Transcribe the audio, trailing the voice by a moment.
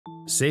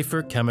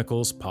Safer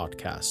Chemicals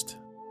Podcast.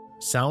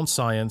 Sound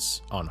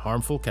science on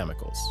harmful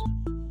chemicals.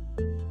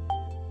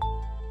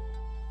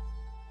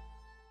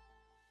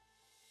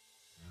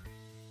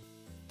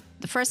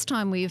 The first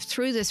time we've,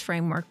 through this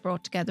framework,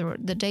 brought together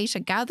the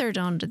data gathered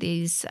under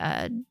this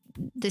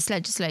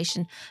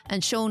legislation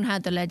and shown how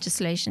the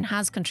legislation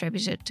has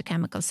contributed to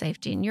chemical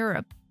safety in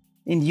Europe.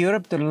 In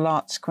Europe, the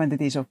large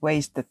quantities of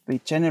waste that we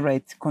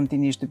generate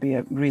continues to be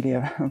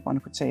one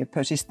could say, a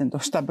persistent or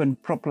stubborn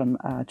problem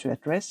to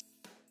address.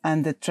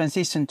 And the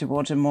transition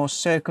towards a more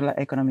circular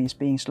economy is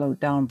being slowed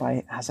down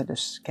by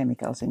hazardous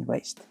chemicals in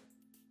waste.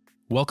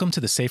 Welcome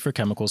to the Safer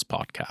Chemicals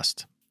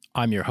Podcast.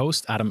 I'm your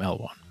host, Adam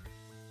Elwan.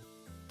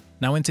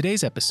 Now, in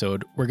today's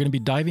episode, we're going to be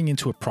diving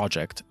into a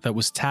project that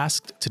was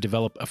tasked to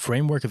develop a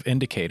framework of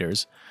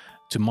indicators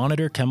to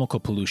monitor chemical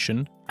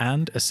pollution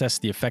and assess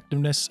the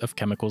effectiveness of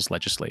chemicals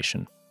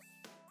legislation.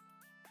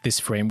 This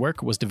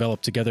framework was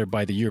developed together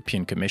by the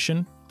European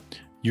Commission,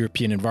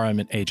 European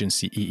Environment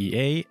Agency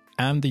EEA,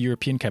 and the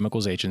European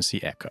Chemicals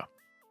Agency ECHA.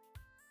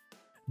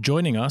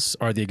 Joining us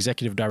are the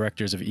Executive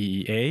Directors of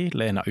EEA,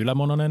 Leena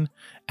Ylä-Mononen,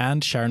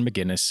 and Sharon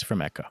McGuinness from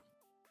ECHA.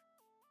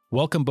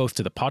 Welcome both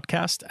to the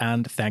podcast,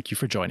 and thank you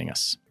for joining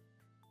us.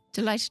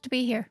 Delighted to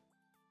be here.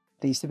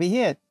 Pleased to be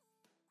here.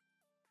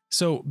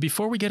 So,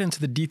 before we get into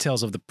the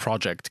details of the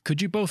project,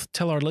 could you both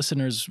tell our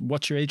listeners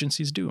what your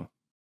agencies do?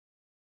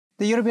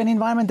 The European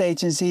Environment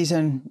Agency is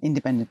an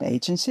independent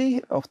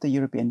agency of the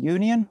European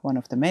Union, one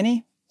of the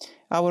many.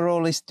 Our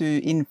role is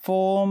to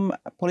inform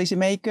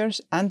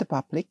policymakers and the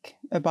public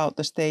about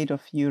the state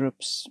of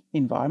Europe's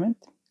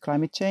environment,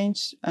 climate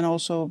change, and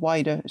also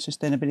wider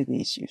sustainability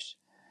issues.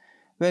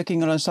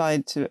 Working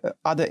alongside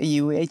other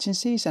EU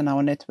agencies and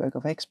our network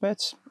of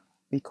experts,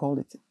 we call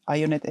it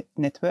IONET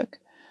network,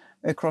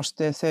 across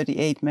the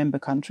 38 member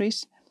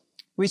countries,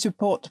 we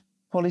support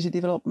policy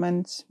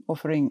development,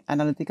 offering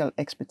analytical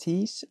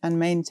expertise and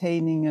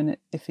maintaining an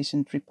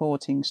efficient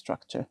reporting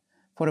structure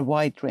for a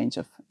wide range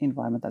of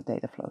environmental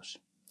data flows.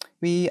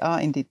 We are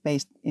indeed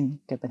based in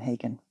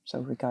Copenhagen, so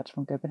regards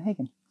from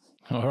Copenhagen.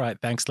 All right,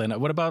 thanks, Leena.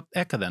 What about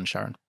ECHA then,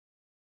 Sharon?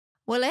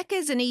 Well, ECHA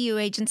is an EU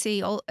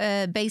agency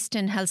based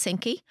in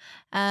Helsinki.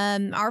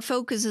 Our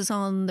focus is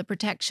on the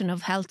protection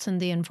of health and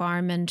the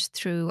environment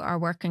through our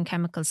work in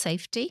chemical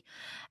safety.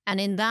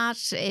 And in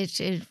that, it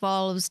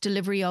involves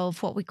delivery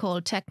of what we call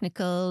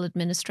technical,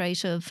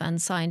 administrative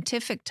and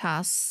scientific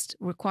tasks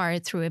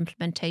required through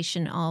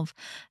implementation of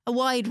a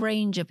wide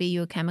range of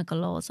EU chemical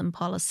laws and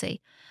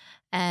policy.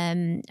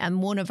 And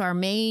one of our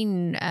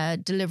main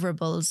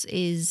deliverables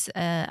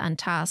and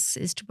tasks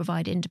is to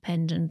provide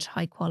independent,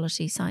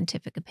 high-quality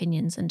scientific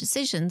opinions and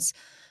decisions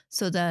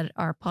so that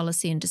our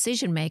policy and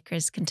decision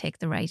makers can take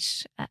the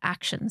right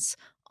actions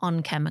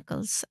on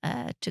chemicals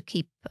to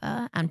keep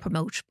and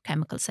promote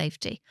chemical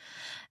safety.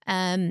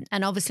 And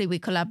obviously we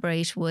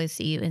collaborate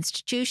with EU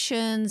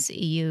institutions,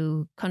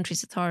 EU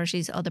countries'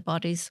 authorities, other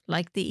bodies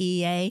like the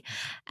EEA,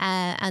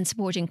 and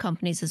supporting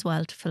companies as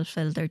well to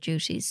fulfil their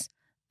duties,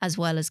 as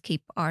well as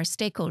keep our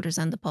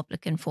stakeholders and the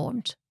public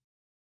informed.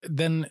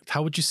 Then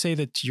how would you say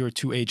that your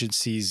two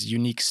agencies'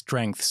 unique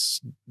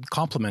strengths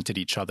complemented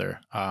each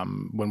other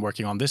when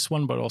working on this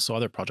one, but also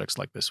other projects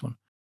like this one?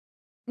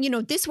 You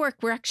know, this work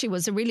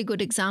was a really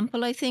good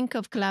example, I think,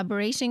 of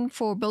collaborating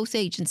for both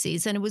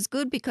agencies. And it was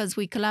good because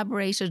we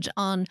collaborated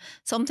on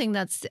something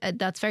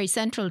that's very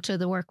central to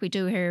the work we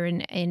do here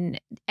in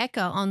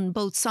ECHA on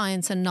both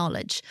science and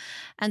knowledge.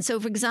 And so,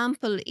 for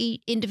example,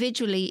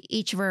 individually,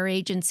 each of our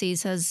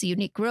agencies has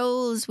unique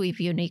roles, we've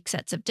unique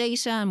sets of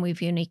data and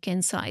we've unique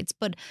insights.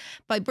 But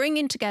by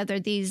bringing together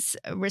these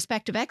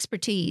respective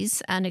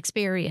expertise and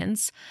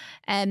experience,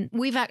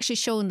 we've actually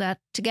shown that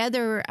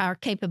together our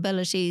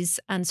capabilities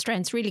and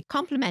strengths really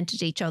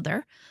complemented each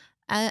other.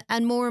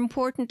 And more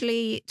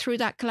importantly, through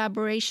that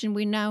collaboration,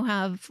 we now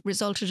have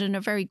resulted in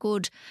a very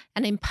good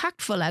and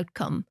impactful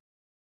outcome.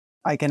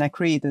 I can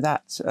agree to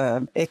that.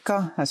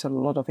 ECHA has a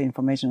lot of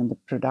information on the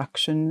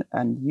production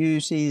and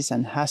uses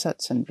and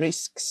hazards and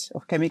risks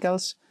of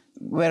chemicals,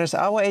 whereas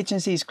our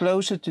agency is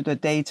closer to the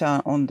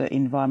data on the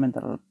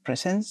environmental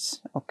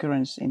presence,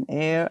 occurrence in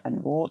air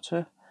and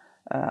water,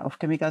 of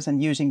chemicals,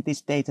 and using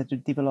this data to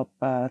develop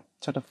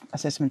sort of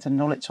assessments and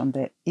knowledge on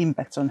the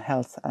impacts on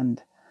health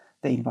and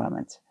the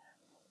environment.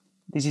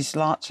 This is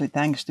largely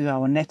thanks to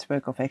our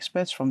network of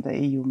experts from the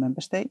EU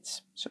member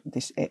states, so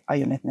this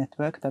IONET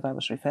network that I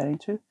was referring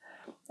to,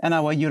 and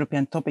our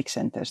European topic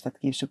centers that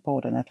give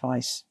support and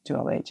advice to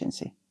our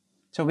agency.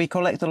 So we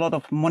collect a lot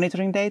of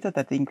monitoring data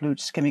that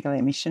includes chemical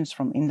emissions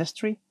from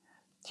industry,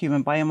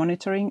 human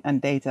biomonitoring,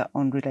 and data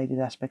on related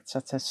aspects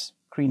such as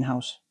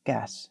greenhouse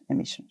gas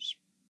emissions.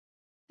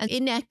 And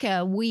in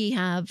ECHA, we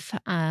have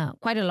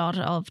quite a lot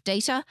of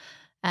data.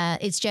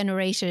 It's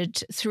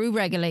generated through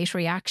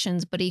regulatory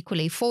actions, but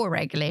equally for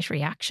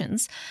regulatory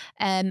actions.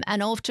 And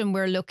often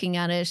we're looking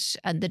at it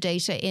and the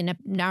data in a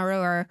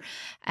narrower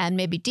and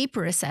maybe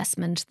deeper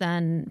assessment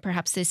than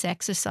perhaps this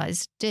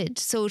exercise did.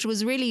 So it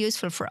was really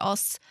useful for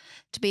us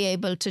to be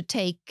able to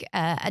take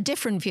a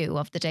different view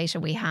of the data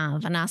we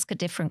have and ask a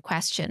different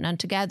question. And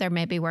together,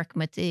 maybe working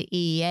with the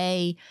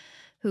EEA,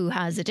 who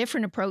has a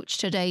different approach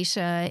to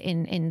data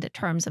in the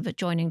terms of it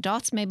joining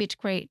dots, maybe to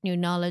create new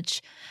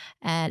knowledge,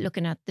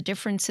 looking at the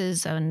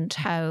differences and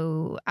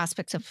how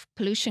aspects of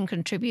pollution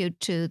contribute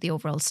to the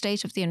overall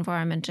state of the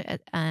environment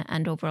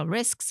and overall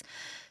risks.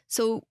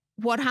 So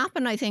what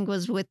happened, I think,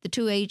 was with the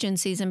two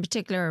agencies, in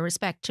particular, our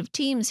respective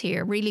teams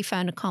here, really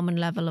found a common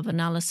level of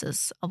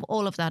analysis of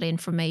all of that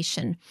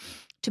information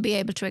to be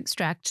able to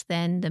extract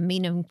then the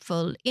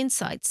meaningful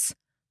insights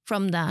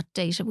from that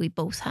data we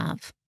both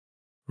have.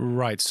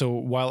 Right. So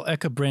while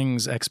ECHA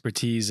brings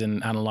expertise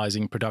in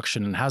analyzing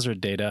production and hazard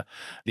data,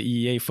 the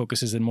EEA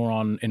focuses in more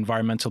on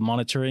environmental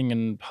monitoring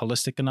and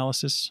holistic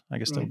analysis. I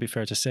guess that would be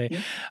fair to say.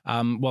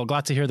 Yeah. Well,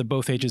 glad to hear that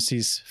both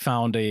agencies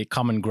found a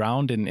common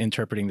ground in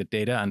interpreting the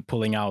data and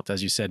pulling out,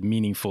 as you said,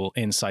 meaningful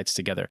insights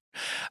together.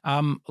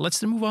 Let's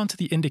then move on to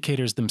the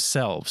indicators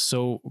themselves.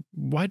 So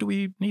why do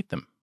we need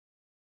them?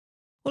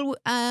 Well,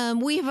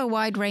 we have a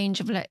wide range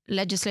of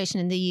legislation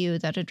in the EU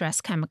that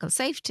address chemical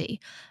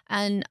safety.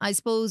 And I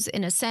suppose,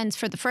 in a sense,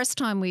 for the first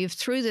time, we've,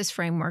 through this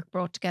framework,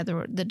 brought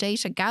together the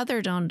data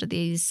gathered under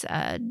this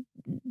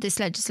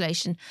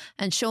legislation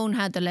and shown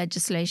how the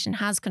legislation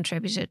has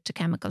contributed to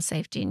chemical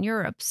safety in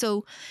Europe.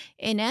 So,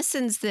 in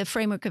essence, the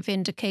framework of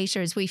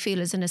indicators we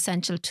feel is an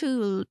essential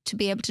tool to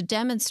be able to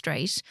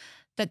demonstrate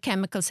that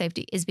chemical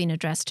safety is being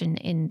addressed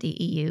in the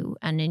EU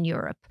and in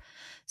Europe.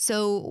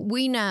 So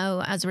we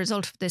now, as a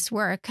result of this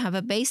work, have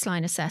a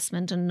baseline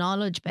assessment and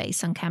knowledge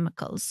base on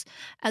chemicals,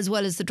 as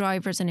well as the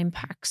drivers and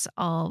impacts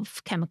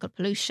of chemical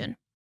pollution.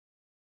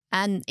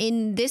 And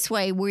in this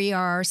way, we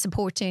are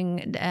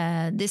supporting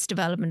this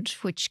development,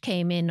 which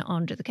came in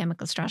under the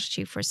Chemical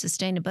Strategy for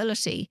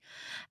Sustainability.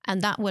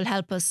 And that will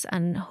help us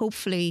and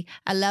hopefully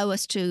allow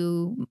us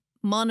to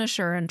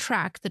monitor and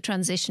track the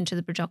transition to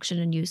the production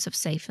and use of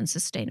safe and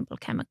sustainable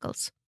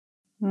chemicals.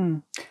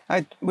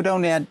 I would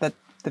only add that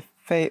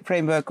the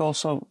framework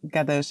also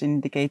gathers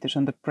indicators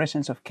on the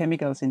presence of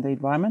chemicals in the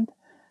environment,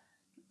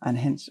 and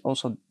hence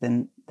also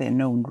then their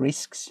known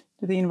risks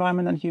to the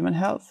environment and human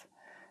health.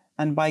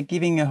 And by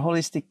giving a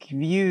holistic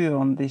view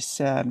on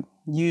this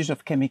use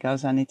of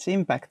chemicals and its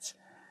impacts,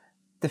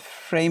 the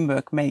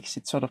framework makes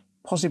it sort of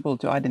possible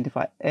to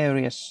identify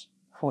areas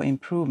for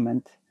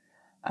improvement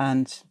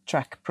and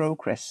track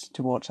progress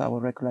towards our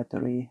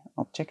regulatory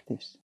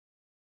objectives.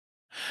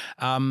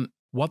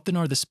 What then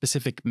are the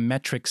specific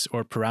metrics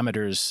or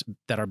parameters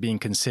that are being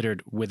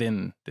considered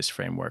within this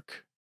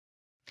framework?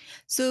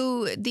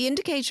 So the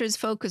indicators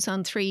focus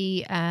on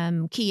three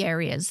key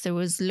areas. There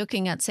was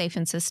looking at safe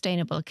and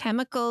sustainable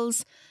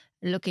chemicals,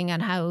 looking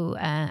at how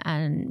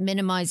and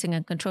minimizing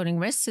and controlling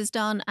risks is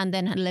done, and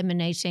then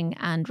eliminating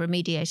and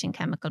remediating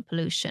chemical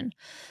pollution.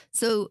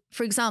 So,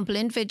 for example,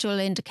 individual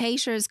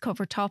indicators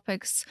cover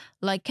topics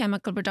like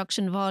chemical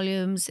production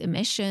volumes,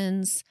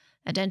 emissions,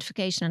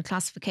 identification and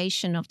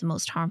classification of the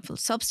most harmful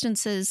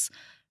substances,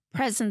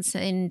 presence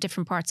in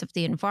different parts of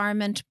the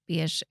environment, be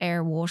it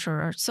air,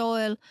 water or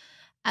soil,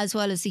 as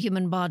well as the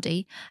human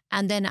body,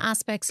 and then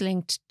aspects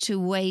linked to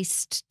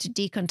waste, to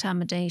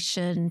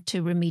decontamination,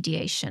 to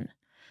remediation.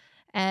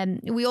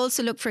 We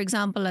also look, for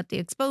example, at the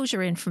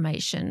exposure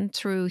information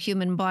through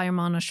human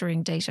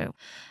biomonitoring data,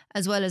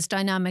 as well as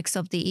dynamics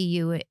of the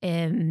EU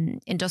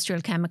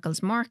industrial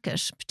chemicals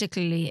market,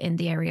 particularly in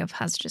the area of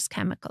hazardous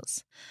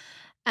chemicals.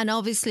 And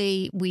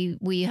obviously,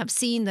 we have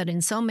seen that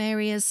in some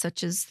areas,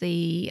 such as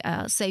the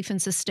Safe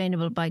and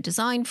Sustainable by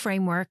Design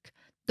framework,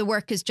 the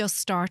work is just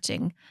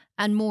starting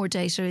and more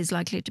data is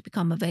likely to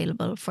become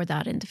available for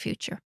that in the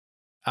future.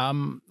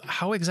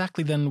 How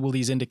exactly then will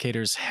these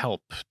indicators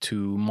help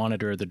to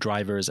monitor the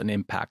drivers and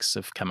impacts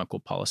of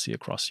chemical policy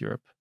across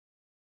Europe?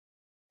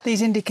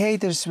 These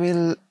indicators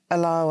will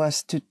allow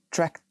us to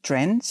track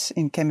trends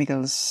in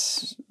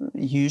chemicals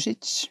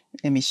usage,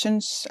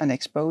 emissions and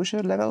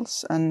exposure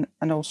levels, and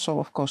also,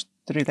 of course,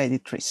 the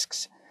related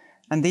risks.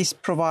 And this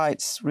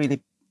provides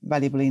really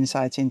valuable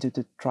insights into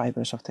the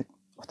drivers of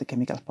the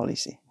chemical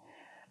policy.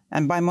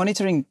 And by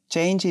monitoring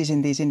changes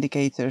in these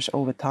indicators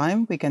over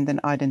time, we can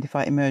then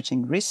identify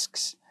emerging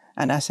risks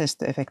and assess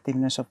the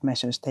effectiveness of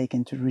measures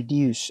taken to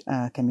reduce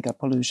chemical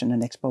pollution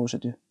and exposure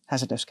to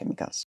hazardous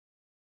chemicals.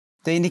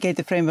 The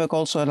indicator framework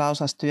also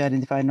allows us to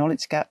identify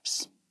knowledge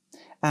gaps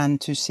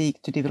and to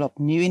seek to develop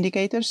new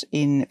indicators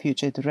in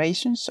future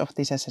iterations of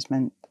this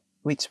assessment,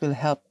 which will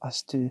help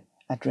us to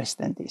address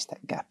then these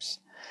gaps.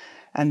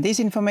 And this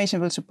information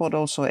will support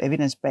also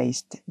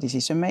evidence-based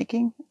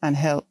decision-making and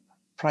help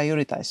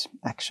prioritize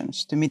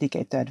actions to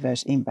mitigate the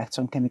adverse impacts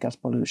on chemicals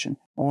pollution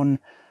on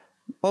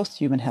both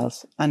human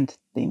health and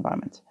the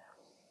environment.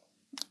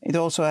 It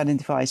also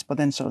identifies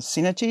potential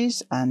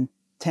synergies and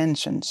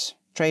tensions,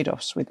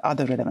 trade-offs with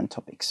other relevant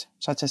topics,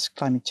 such as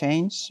climate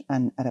change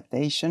and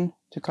adaptation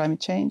to climate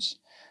change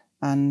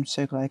and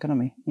circular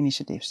economy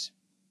initiatives,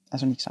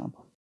 as an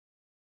example.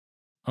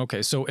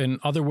 Okay, so in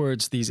other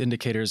words, these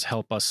indicators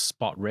help us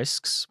spot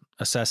risks,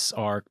 assess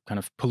our kind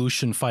of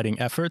pollution fighting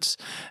efforts,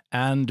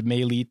 and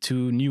may lead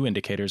to new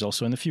indicators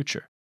also in the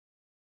future.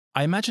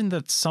 I imagine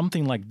that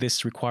something like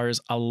this requires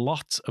a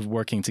lot of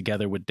working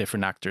together with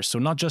different actors. So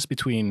not just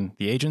between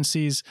the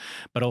agencies,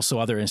 but also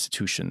other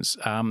institutions.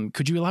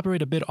 Could you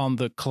elaborate a bit on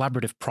the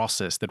collaborative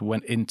process that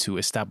went into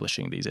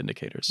establishing these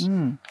indicators?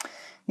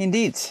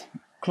 Indeed,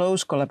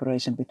 close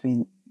collaboration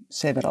between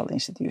several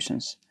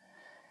institutions.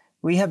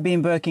 We have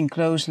been working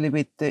closely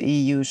with the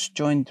EU's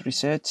Joint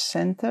Research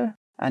Centre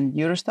and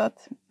Eurostat,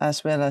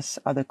 as well as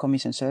other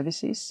Commission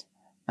services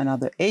and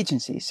other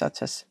agencies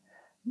such as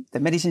the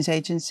Medicines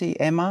Agency,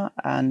 EMA,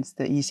 and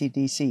the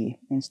ECDC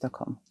in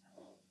Stockholm.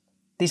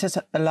 This has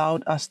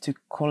allowed us to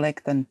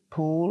collect and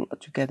pool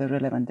together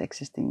relevant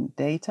existing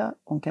data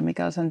on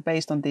chemicals and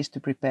based on this to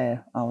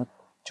prepare our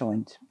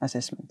joint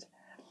assessment.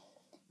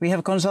 We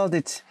have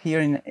consulted here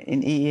in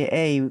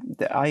EEA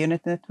the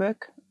IONET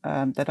network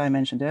that I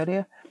mentioned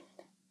earlier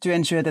to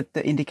ensure that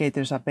the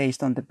indicators are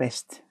based on the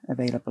best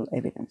available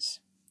evidence.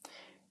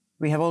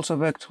 We have also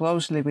worked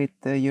closely with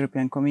the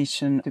European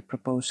Commission to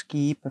propose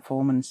key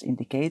performance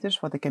indicators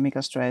for the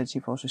chemical strategy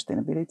for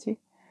sustainability.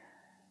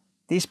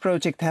 This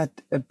project had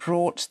a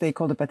broad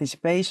stakeholder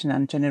participation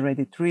and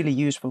generated really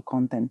useful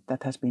content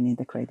that has been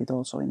integrated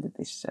also into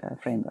this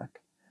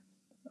framework.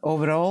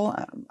 Overall,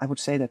 I would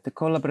say that the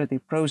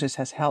collaborative process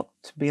has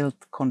helped build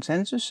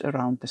consensus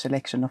around the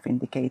selection of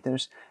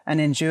indicators and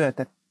ensure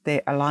that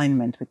their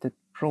alignment with the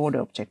broader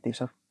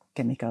objectives of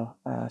chemical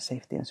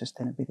safety and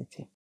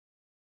sustainability.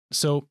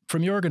 So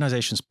from your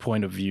organization's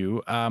point of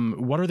view,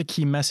 what are the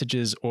key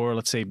messages or,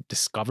 let's say,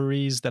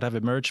 discoveries that have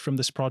emerged from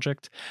this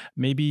project?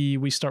 Maybe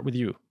we start with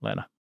you,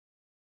 Leena.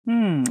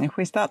 If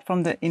we start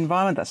from the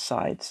environmental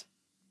side,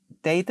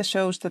 data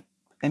shows that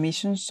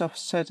emissions of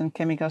certain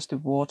chemicals to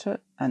water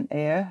and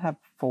air have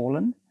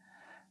fallen,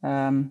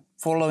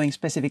 following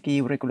specific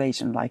EU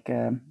regulation like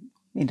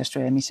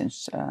Industrial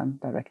Emissions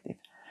Directive.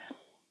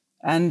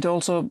 And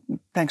also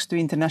thanks to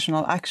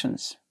international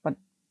actions. But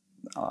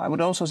I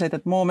would also say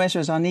that more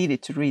measures are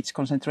needed to reach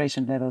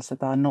concentration levels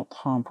that are not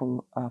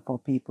harmful for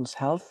people's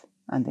health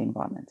and the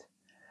environment.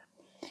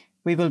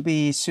 We will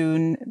be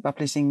soon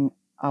publishing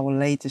our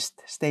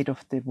latest State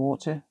of the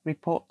Water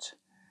report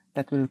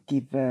that will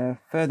give a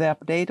further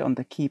update on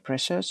the key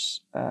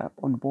pressures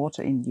on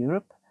water in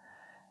Europe.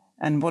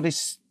 And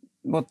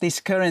what this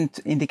current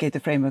indicator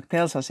framework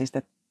tells us is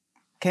that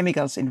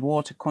chemicals in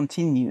water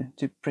continue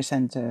to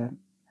present a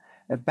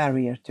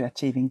barrier to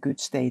achieving good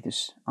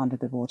status under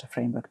the Water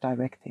Framework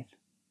Directive.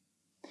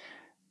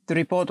 The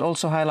report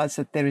also highlights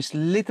that there is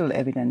little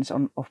evidence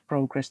of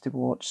progress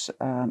towards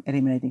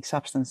eliminating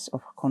substance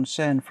of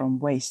concern from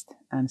waste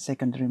and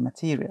secondary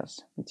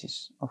materials, which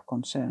is of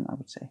concern, I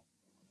would say.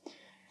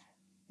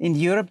 In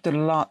Europe, the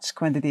large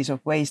quantities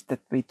of waste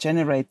that we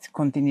generate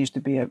continues to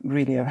be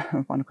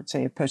one could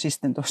say, a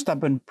persistent or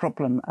stubborn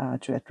problem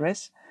to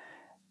address.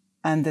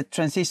 And the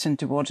transition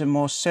towards a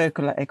more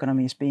circular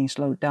economy is being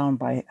slowed down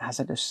by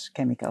hazardous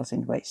chemicals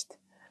in waste.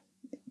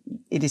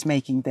 It is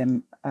making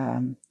them,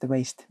 the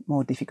waste,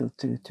 more difficult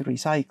to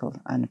recycle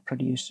and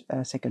produce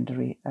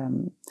secondary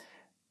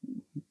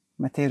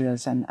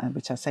materials and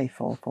which are safe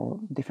for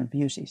different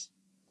uses.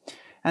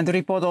 And the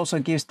report also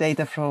gives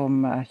data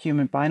from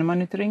human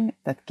biomonitoring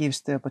that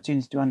gives the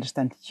opportunity to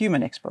understand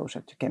human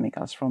exposure to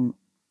chemicals from,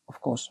 of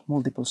course,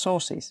 multiple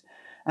sources,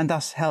 and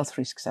thus health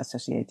risks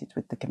associated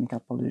with the chemical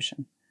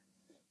pollution.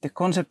 The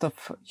concept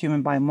of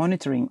human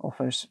biomonitoring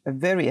offers a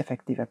very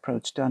effective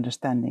approach to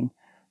understanding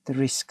the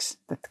risks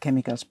that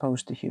chemicals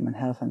pose to human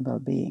health and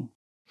well-being.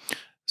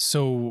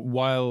 So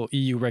while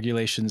EU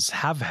regulations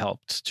have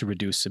helped to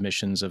reduce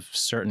emissions of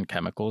certain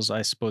chemicals,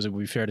 I suppose it would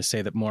be fair to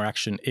say that more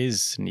action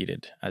is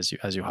needed, as you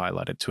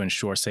highlighted, to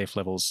ensure safe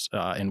levels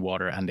in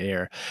water and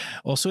air.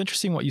 Also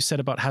interesting what you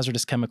said about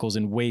hazardous chemicals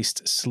in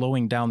waste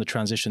slowing down the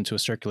transition to a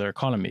circular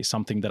economy,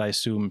 something that I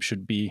assume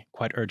should be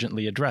quite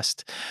urgently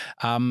addressed.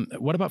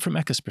 What about from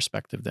ECHA's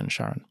perspective then,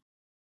 Sharon?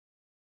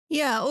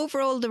 Yeah,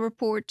 overall, the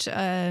report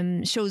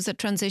shows that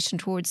transition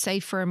towards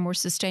safer and more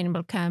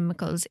sustainable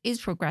chemicals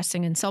is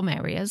progressing in some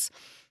areas,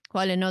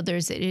 while in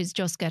others it is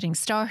just getting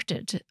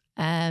started.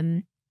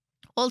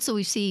 Also,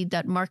 we see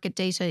that market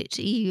data at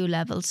EU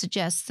level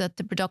suggests that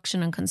the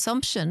production and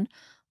consumption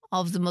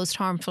of the most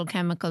harmful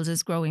chemicals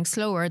is growing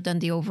slower than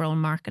the overall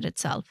market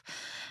itself.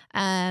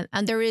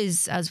 And there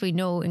is, as we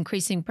know,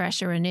 increasing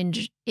pressure in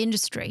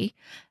industry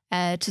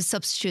to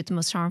substitute the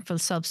most harmful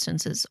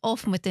substances,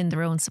 often within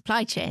their own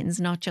supply chains,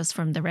 not just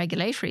from the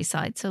regulatory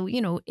side. So,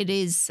 it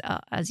is,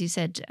 as you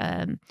said,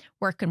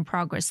 work in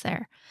progress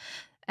there.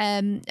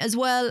 As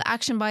well,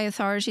 action by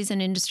authorities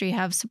and industry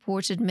have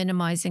supported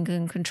minimising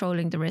and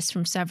controlling the risk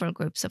from several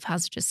groups of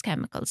hazardous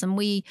chemicals. And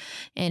we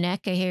in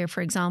ECHA here,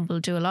 for example,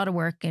 do a lot of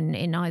work in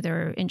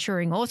either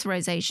ensuring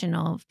authorisation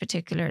of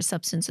particular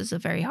substances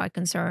of very high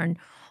concern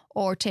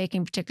or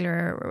taking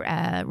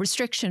particular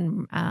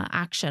restriction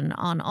action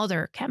on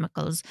other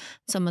chemicals.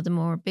 Some of the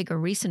more bigger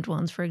recent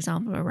ones, for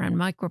example, around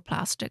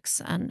microplastics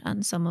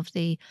and some of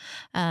the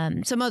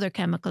some other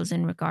chemicals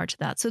in regard to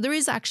that. So there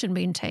is action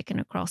being taken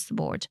across the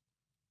board.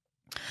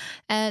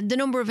 The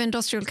number of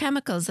industrial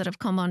chemicals that have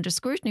come under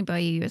scrutiny by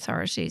EU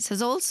authorities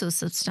has also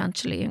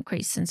substantially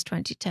increased since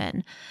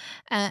 2010.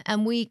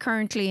 And we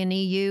currently in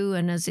EU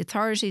and as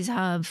authorities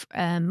have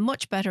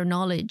much better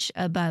knowledge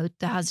about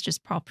the hazardous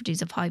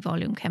properties of high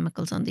volume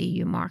chemicals on the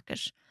EU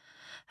market.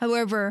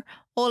 However,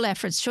 all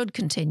efforts should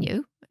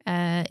continue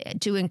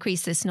to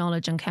increase this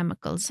knowledge on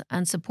chemicals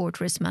and support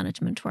risk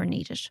management where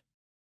needed.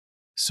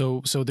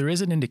 So there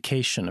is an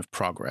indication of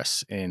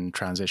progress in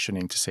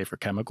transitioning to safer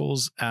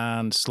chemicals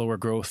and slower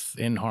growth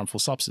in harmful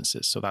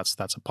substances. So that's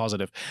a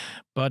positive.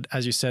 But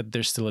as you said,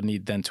 there's still a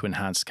need then to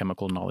enhance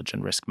chemical knowledge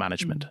and risk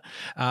management.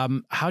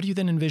 How do you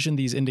then envision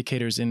these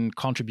indicators in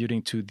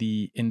contributing to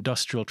the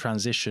industrial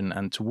transition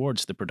and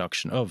towards the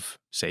production of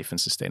safe and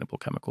sustainable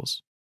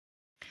chemicals?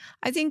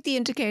 I think the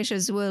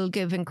indicators will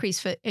give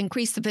increased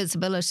the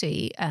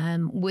visibility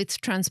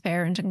with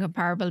transparent and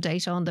comparable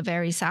data on the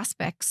various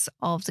aspects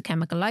of the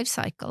chemical life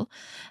cycle.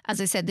 As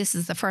I said, this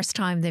is the first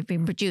time they've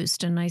been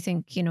produced, and I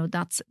think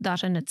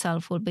that in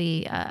itself will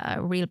be a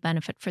real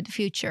benefit for the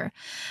future.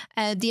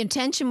 The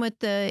intention with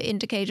the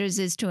indicators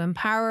is to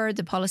empower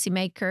the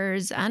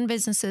policymakers and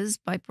businesses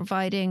by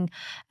providing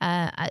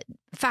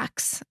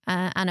facts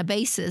and a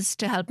basis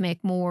to help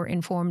make more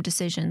informed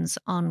decisions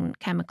on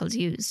chemicals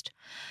used.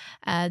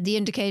 The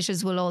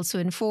indicators will also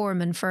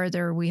inform and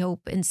further, we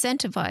hope,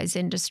 incentivize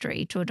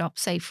industry to adopt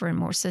safer and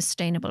more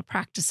sustainable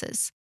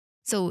practices.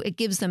 So it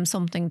gives them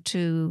something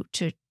to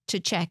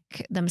check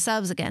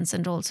themselves against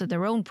and also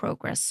their own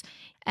progress.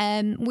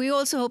 We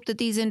also hope that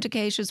these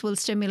indicators will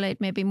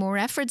stimulate maybe more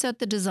efforts at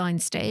the design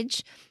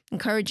stage,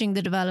 encouraging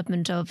the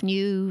development of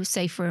new,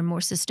 safer and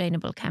more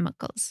sustainable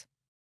chemicals.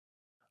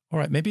 All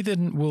right, maybe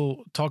then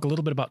we'll talk a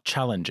little bit about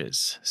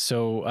challenges.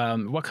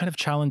 So what kind of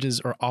challenges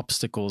or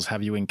obstacles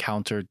have you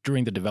encountered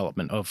during the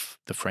development of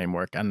the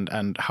framework and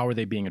how are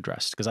they being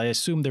addressed? Because I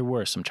assume there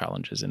were some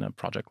challenges in a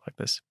project like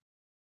this.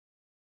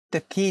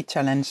 The key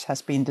challenge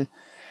has been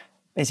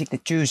basically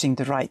choosing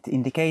the right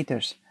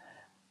indicators.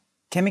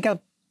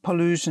 Chemical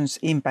pollution's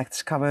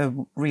impacts cover a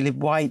really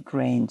wide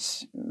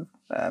range,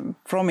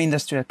 from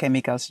industrial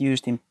chemicals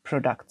used in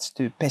products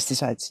to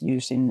pesticides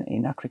used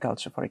in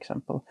agriculture, for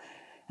example.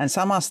 And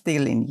some are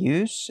still in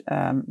use,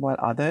 while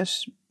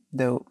others,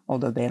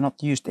 although they are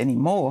not used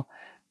anymore,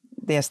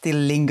 they are still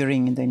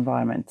lingering in the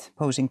environment,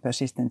 posing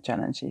persistent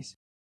challenges.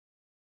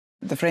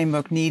 The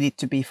framework needed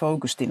to be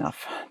focused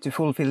enough to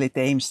fulfill its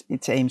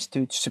aims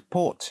to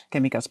support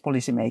chemicals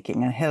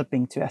policymaking and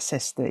helping to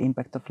assess the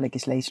impact of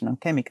legislation on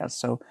chemicals.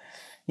 So,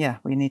 yeah,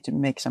 we need to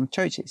make some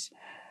choices.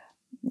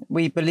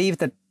 We believe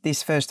that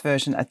this first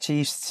version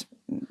achieves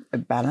a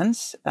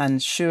balance,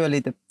 and surely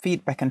the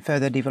feedback and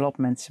further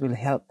developments will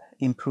help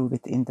improve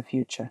it in the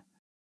future.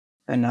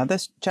 Another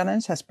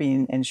challenge has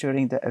been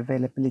ensuring the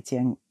availability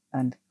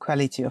and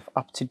quality of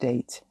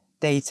up-to-date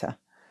data,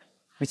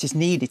 which is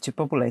needed to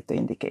populate the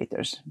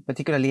indicators,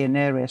 particularly in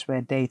areas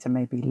where data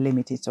may be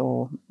limited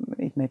or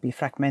it may be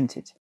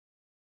fragmented.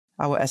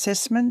 Our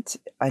assessment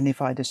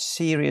identified a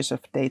series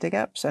of data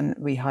gaps, and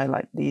we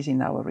highlight these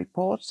in our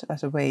reports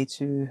as a way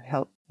to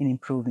help in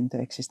improving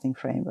the existing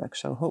framework.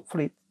 So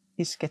hopefully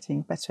it's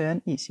getting better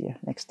and easier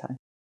next time.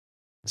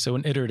 So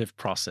an iterative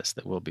process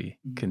that will be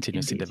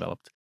continuously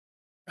developed.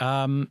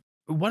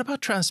 What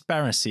about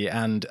transparency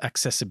and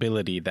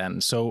accessibility then?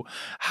 So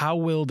how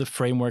will the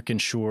framework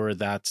ensure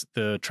that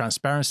the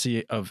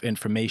transparency of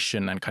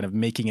information and kind of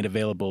making it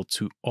available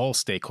to all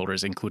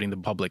stakeholders, including the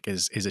public,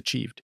 is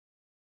achieved?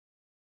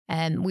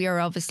 We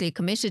are obviously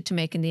committed to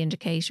making the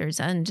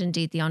indicators and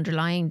indeed the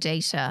underlying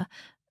data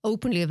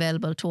openly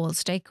available to all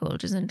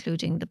stakeholders,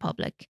 including the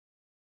public.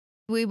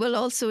 We will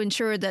also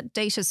ensure that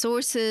data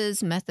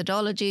sources,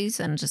 methodologies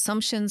and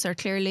assumptions are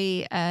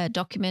clearly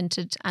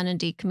documented and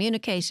indeed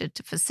communicated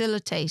to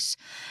facilitate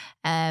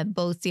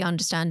both the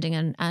understanding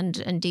and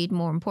indeed,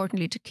 more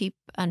importantly, to keep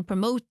and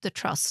promote the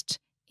trust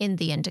in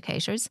the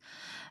indicators.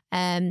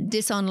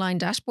 This online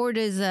dashboard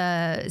is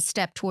a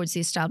step towards the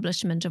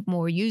establishment of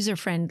more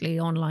user-friendly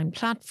online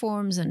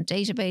platforms and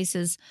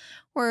databases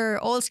where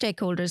all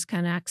stakeholders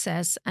can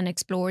access and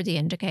explore the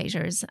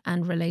indicators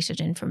and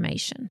related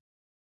information.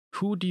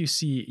 Who do you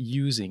see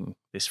using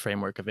this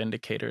framework of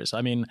indicators?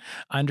 I mean,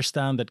 I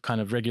understand that kind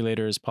of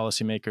regulators,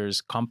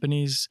 policymakers,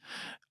 companies,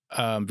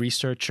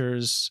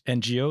 researchers,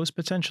 NGOs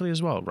potentially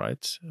as well,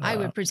 right? I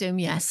would presume,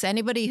 yes.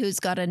 Anybody who's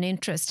got an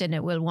interest in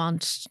it will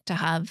want to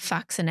have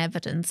facts and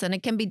evidence. And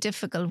it can be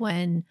difficult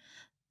when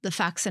the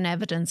facts and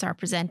evidence are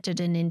presented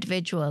in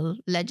individual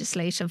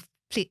legislative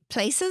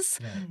places.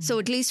 Yeah. So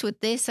at least with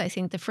this, I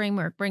think the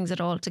framework brings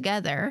it all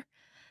together.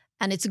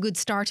 And it's a good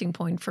starting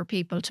point for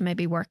people to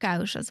maybe work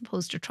out as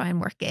opposed to try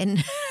and work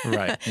in.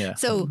 Right, yeah.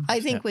 So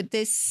I think with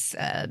this,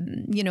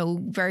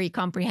 very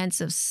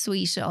comprehensive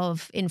suite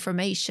of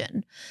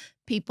information,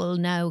 people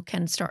now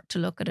can start to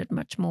look at it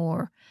much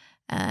more,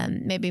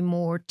 maybe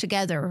more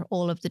together,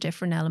 all of the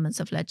different elements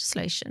of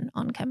legislation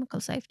on chemical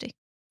safety.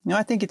 No,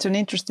 I think it's an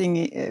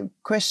interesting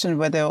question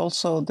whether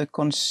also the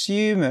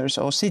consumers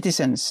or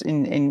citizens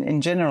in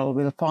general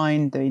will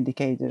find the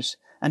indicators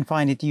and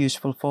find it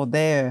useful for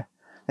their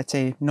let's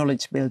say,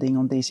 knowledge building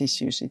on these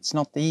issues. It's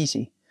not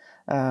easy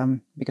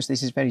because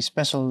this is very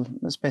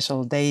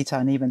special data,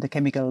 and even the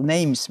chemical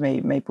names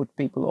may put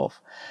people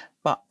off.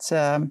 But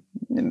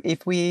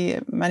if we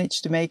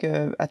manage to make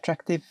an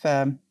attractive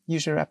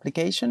user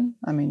application,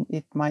 I mean,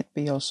 it might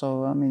be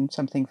also, I mean,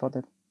 something for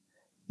the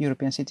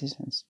European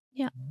citizens.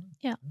 Yeah.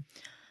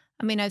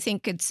 I mean, I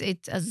think it's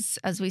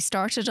as we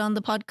started on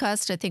the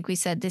podcast, I think we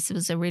said this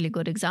was a really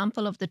good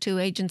example of the two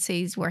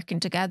agencies working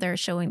together,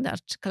 showing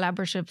that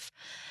collaborative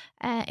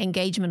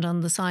engagement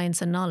on the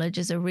science and knowledge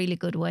is a really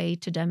good way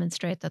to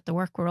demonstrate that the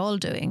work we're all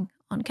doing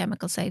on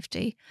chemical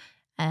safety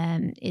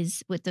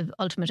is with the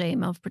ultimate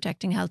aim of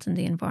protecting health and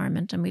the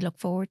environment, and we look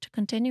forward to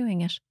continuing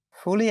it.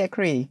 Fully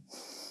agree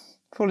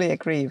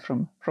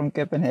from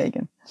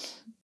Copenhagen.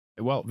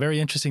 Well, very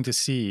interesting to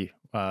see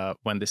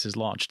when this is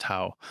launched,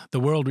 how the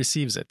world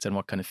receives it and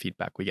what kind of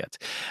feedback we get.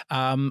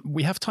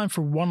 We have time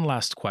for one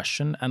last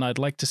question, and I'd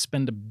like to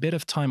spend a bit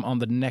of time on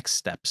the next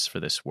steps for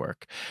this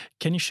work.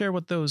 Can you share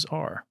what those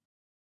are?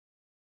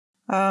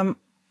 The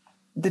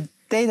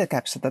data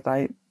gaps that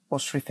I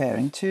was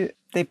referring to,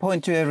 they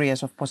point to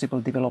areas of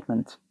possible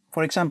development.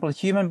 For example,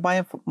 human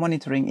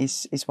biomonitoring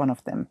is one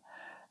of them.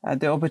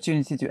 The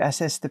opportunity to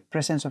assess the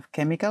presence of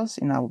chemicals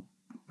in our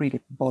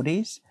really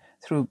bodies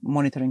through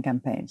monitoring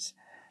campaigns.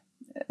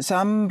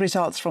 Some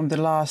results from the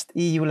last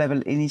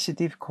EU-level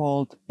initiative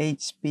called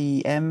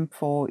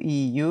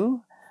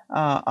HBM4EU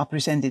are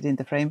presented in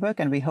the framework,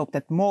 and we hope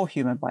that more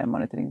human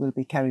biomonitoring will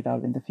be carried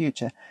out in the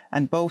future.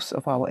 And both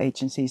of our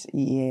agencies,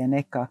 EEA and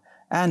ECHA,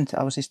 and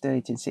our sister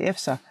agency,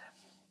 EFSA,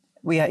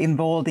 we are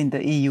involved in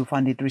the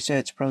EU-funded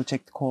research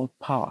project called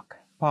PARC,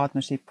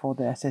 Partnership for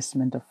the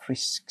Assessment of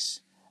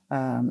Risk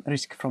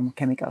from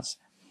Chemicals.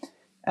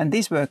 And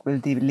this work will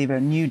deliver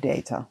new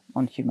data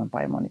on human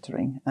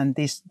biomonitoring, and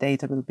this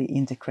data will be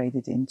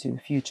integrated into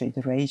future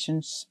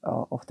iterations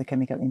of the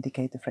chemical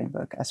indicator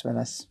framework, as well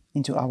as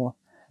into our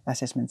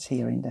assessments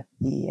here in the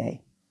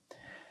EEA.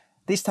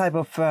 This type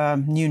of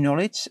new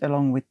knowledge,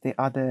 along with the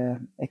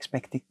other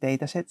expected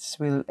data sets,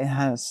 will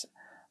enhance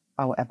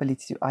our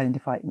ability to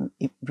identify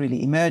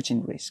really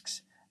emerging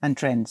risks and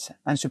trends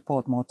and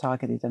support more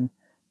targeted and,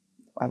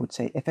 I would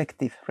say,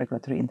 effective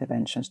regulatory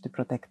interventions to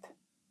protect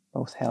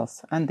both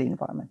health and the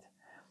environment.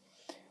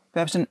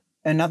 Perhaps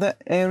another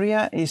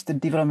area is the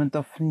development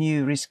of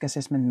new risk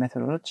assessment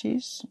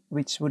methodologies,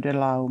 which would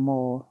allow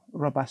more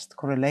robust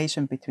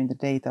correlation between the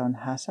data on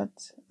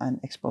hazards and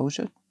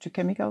exposure to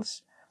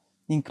chemicals,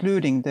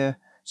 including the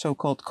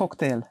so-called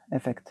cocktail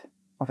effect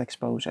of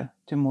exposure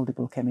to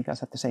multiple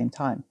chemicals at the same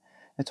time,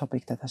 a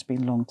topic that has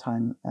been a long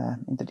time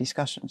in the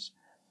discussions.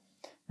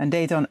 And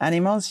data on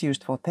animals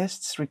used for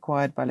tests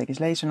required by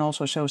legislation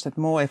also shows that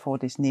more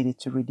effort is needed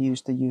to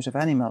reduce the use of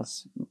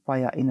animals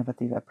via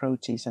innovative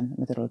approaches and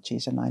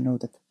methodologies. And I know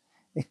that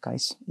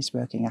ECHA is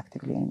working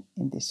actively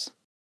in this.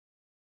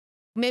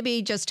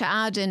 Maybe just to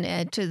add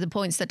in to the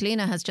points that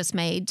Leena has just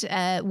made,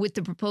 with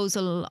the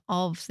proposal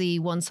of the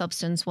One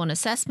Substance, One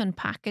Assessment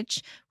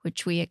package,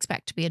 which we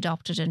expect to be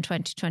adopted in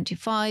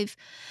 2025,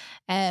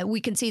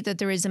 we can see that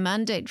there is a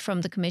mandate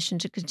from the Commission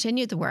to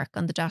continue the work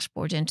on the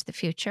dashboard into the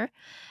future.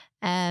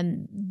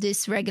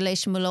 This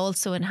regulation will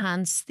also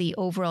enhance the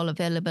overall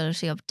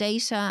availability of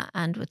data,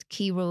 and with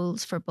key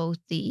rules for both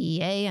the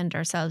EEA and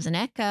ourselves in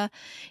ECHA,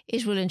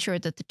 it will ensure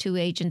that the two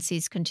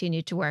agencies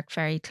continue to work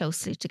very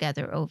closely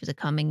together over the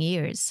coming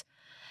years.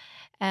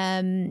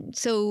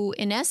 So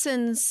in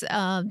essence,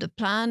 the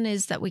plan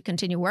is that we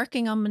continue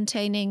working on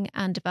maintaining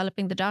and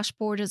developing the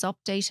dashboard as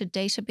updated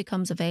data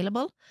becomes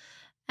available.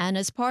 And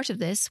as part of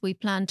this, we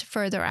plan to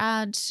further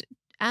add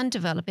and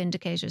develop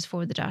indicators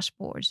for the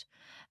dashboard.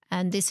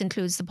 And this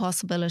includes the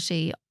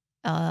possibility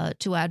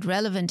to add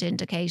relevant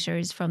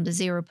indicators from the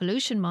zero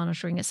pollution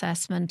monitoring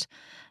assessment,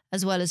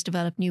 as well as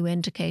develop new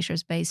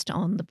indicators based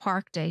on the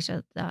PARC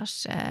data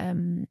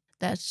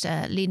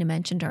that Leena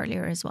mentioned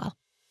earlier as well.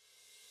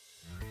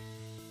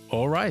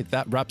 All right,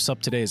 that wraps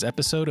up today's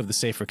episode of the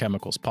Safer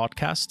Chemicals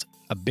podcast.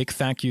 A big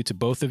thank you to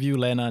both of you,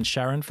 Leena and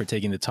Sharon, for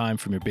taking the time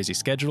from your busy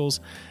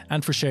schedules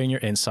and for sharing your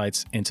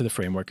insights into the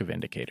framework of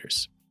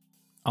indicators.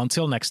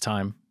 Until next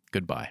time,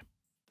 goodbye.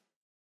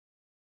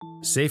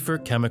 Safer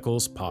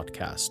Chemicals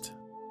Podcast.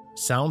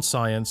 Sound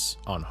science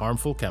on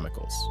harmful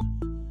chemicals.